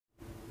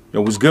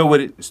Yo, what's good with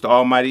it? It's the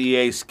almighty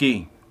EA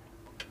Ski.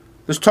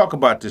 Let's talk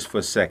about this for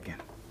a second.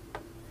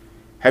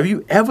 Have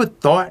you ever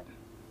thought,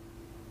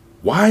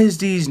 why is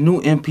these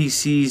new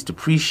MPCs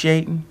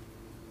depreciating?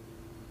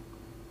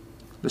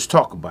 Let's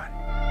talk about it.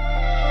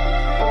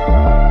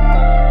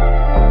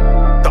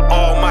 The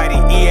almighty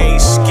EA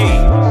Ski.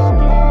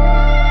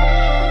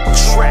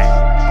 Track.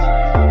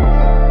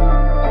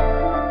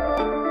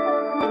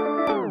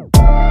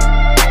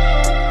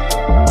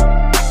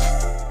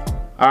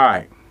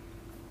 Alright.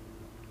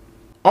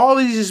 All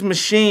of these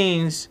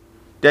machines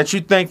that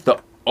you think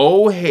the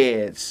old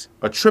heads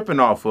are tripping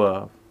off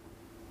of,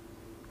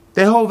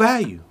 they hold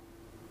value.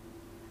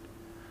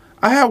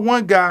 I had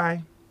one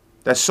guy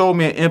that sold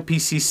me an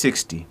MPC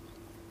 60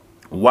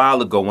 a while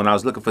ago when I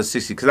was looking for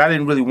 60 because I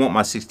didn't really want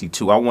my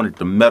 62. I wanted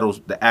the metal,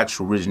 the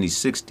actual originally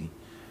 60.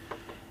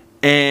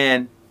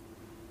 And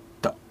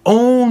the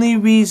only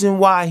reason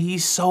why he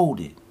sold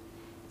it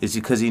is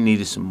because he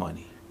needed some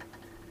money.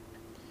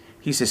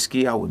 He said,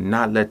 Ski, I would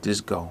not let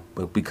this go.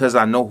 But because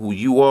I know who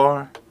you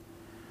are,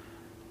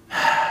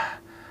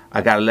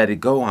 I got to let it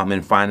go. I'm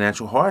in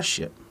financial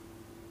hardship.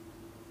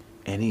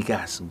 And he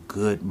got some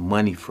good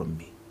money from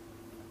me.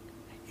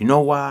 You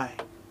know why?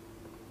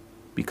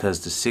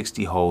 Because the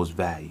 60 holds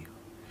value.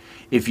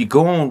 If you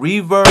go on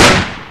Reverb,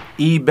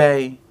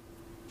 eBay,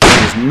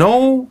 there's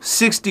no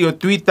 60 or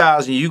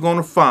 3,000 you're going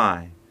to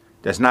find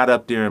that's not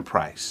up there in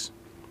price.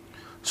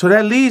 So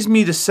that leads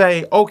me to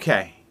say,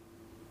 okay,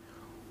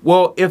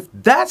 well, if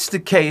that's the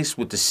case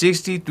with the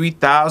 60,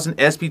 3000,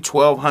 SP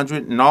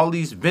 1200, and all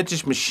these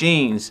vintage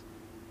machines,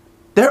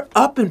 they're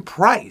up in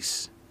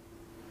price.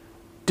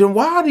 Then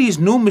why do these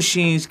new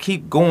machines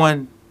keep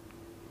going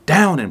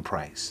down in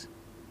price?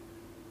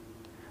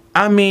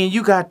 I mean,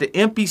 you got the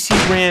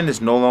MPC brand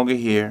that's no longer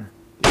here.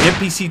 The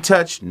MPC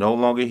Touch, no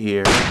longer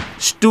here.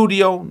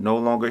 Studio, no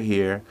longer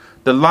here.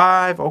 The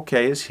Live,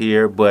 okay, it's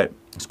here, but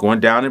it's going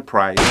down in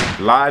price.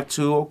 Live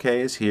 2,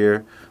 okay, it's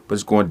here, but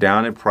it's going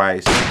down in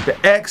price. The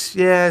X,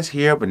 yeah, it's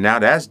here, but now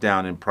that's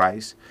down in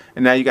price.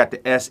 And now you got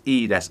the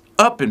SE that's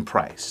up in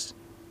price.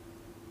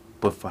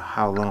 But for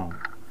how long?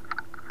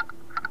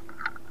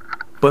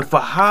 But for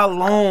how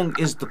long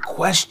is the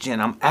question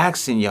I'm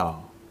asking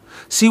y'all.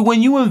 See,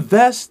 when you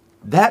invest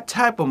that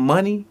type of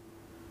money,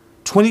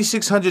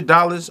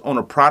 $2,600 on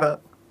a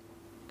product,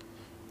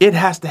 it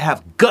has to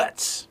have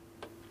guts.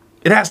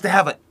 It has to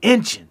have an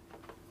engine.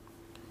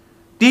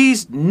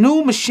 These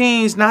new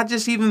machines, not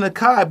just even the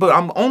Kai, but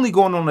I'm only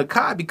going on the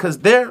Kai because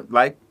they're,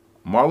 like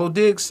Marlo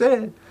Diggs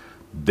said,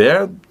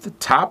 they're the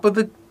top of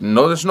the,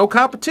 no, there's no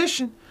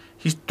competition.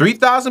 He's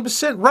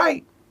 3,000%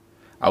 right.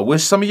 I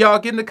wish some of y'all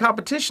get in the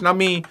competition. I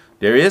mean,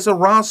 there is a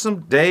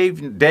Ransom,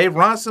 Dave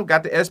Ransom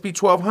got the SP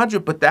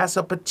 1200, but that's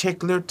a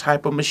particular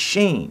type of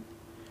machine.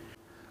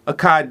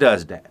 Akai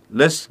does that.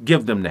 Let's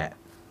give them that.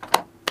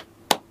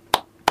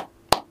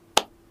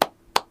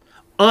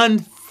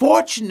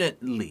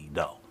 Unfortunately,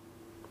 though,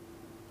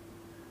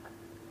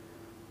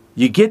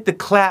 you get the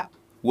clap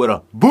with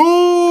a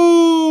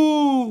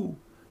boo!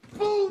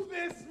 Boo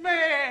this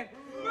man!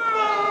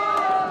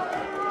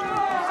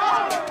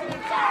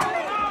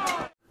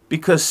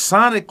 Because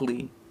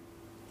sonically,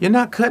 you're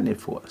not cutting it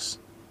for us.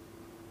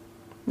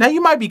 Now, you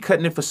might be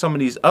cutting it for some of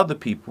these other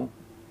people,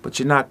 but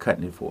you're not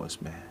cutting it for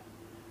us, man.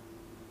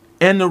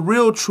 And the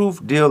real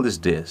truth deal is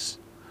this.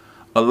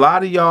 A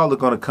lot of y'all are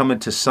going to come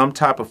into some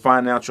type of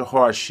financial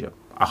hardship.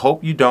 I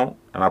hope you don't,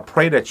 and I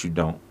pray that you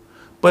don't.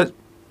 But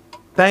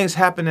things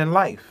happen in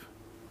life.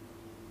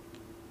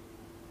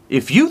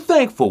 If you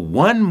think for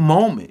one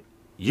moment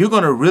you're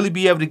going to really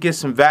be able to get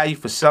some value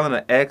for selling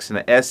an X and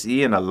an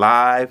SE and a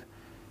Live,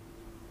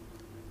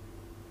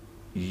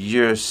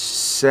 you're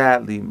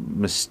sadly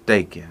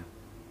mistaken.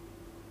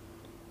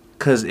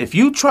 Because if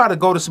you try to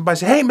go to somebody and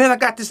say, hey, man, I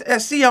got this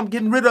SE I'm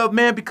getting rid of,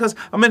 man, because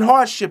I'm in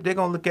hardship, they're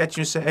going to look at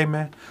you and say, hey,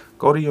 man,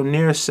 go to your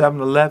nearest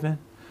 7-Eleven,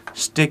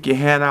 stick your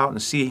hand out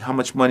and see how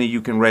much money you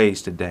can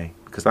raise today.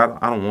 Because I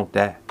don't want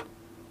that.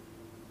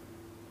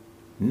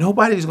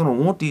 Nobody's going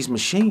to want these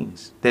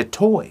machines. They're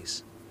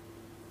toys.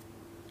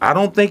 I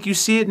don't think you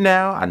see it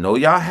now. I know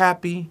y'all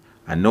happy.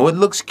 I know it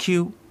looks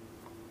cute.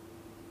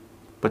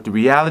 But the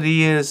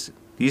reality is,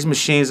 these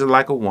machines are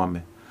like a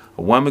woman.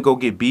 A woman go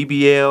get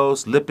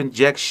BBLs, lip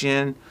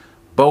injection,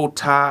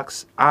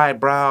 Botox,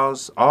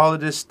 eyebrows, all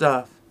of this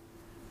stuff.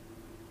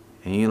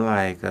 And you're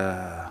like,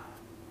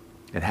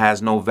 it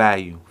has no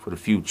value for the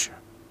future.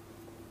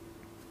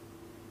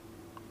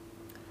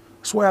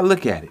 That's the way I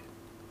look at it.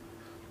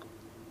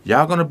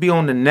 Y'all gonna be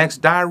on the next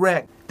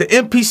direct. The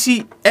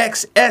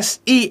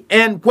MPCxse,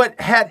 and what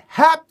had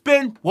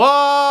happened was...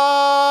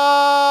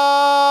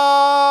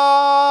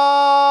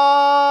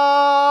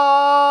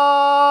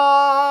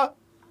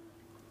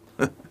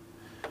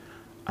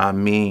 I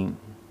mean,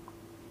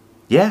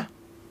 yeah.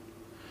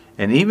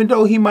 And even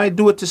though he might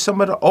do it to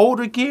some of the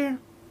older gear,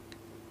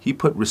 he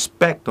put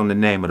respect on the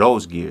name of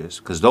those gears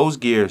because those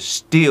gears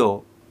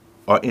still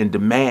are in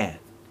demand.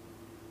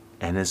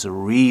 And there's a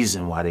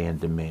reason why they're in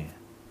demand.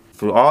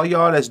 For all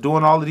y'all that's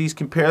doing all of these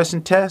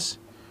comparison tests,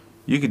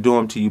 you could do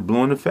them till you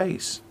blue in the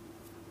face.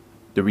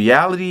 The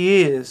reality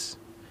is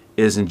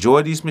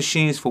enjoy these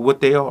machines for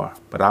what they are.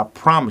 But I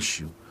promise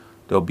you,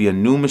 there'll be a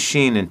new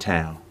machine in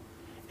town,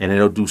 and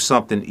it'll do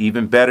something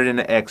even better than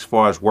the X as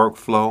far as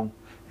workflow,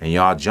 and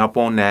y'all jump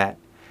on that,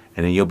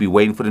 and then you'll be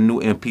waiting for the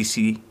new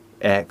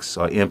MPCX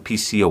or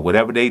MPC or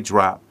whatever they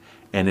drop.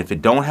 And if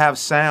it don't have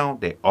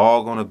sound, they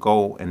all gonna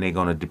go and they're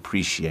gonna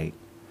depreciate.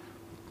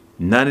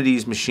 None of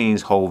these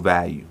machines hold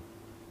value.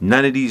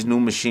 None of these new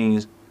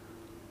machines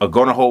are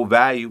gonna hold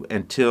value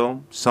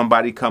until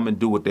somebody come and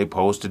do what they're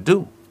supposed to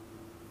do.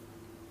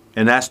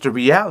 And that's the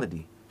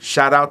reality.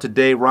 Shout out to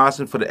Dave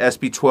Ronson for the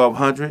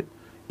SB1200.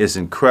 It's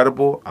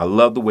incredible. I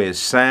love the way it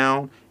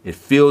sounds. It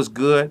feels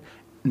good.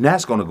 And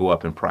that's gonna go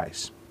up in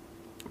price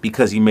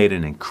because he made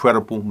an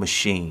incredible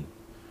machine.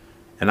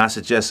 And I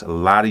suggest a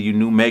lot of you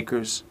new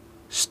makers,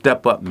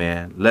 step up,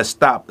 man. Let's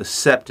stop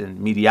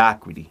accepting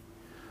mediocrity.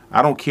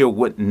 I don't care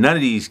what none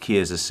of these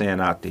kids are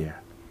saying out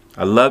there.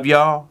 I love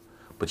y'all,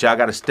 but y'all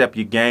got to step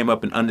your game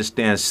up and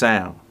understand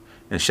sound.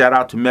 And shout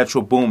out to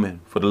Metro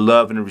Boomin for the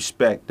love and the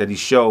respect that he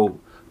showed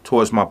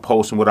towards my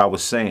post and what I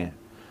was saying.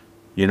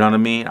 You know what I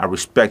mean? I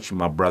respect you,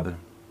 my brother.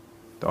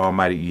 The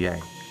almighty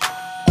EA.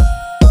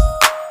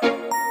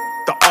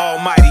 The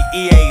almighty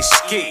EA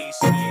ski.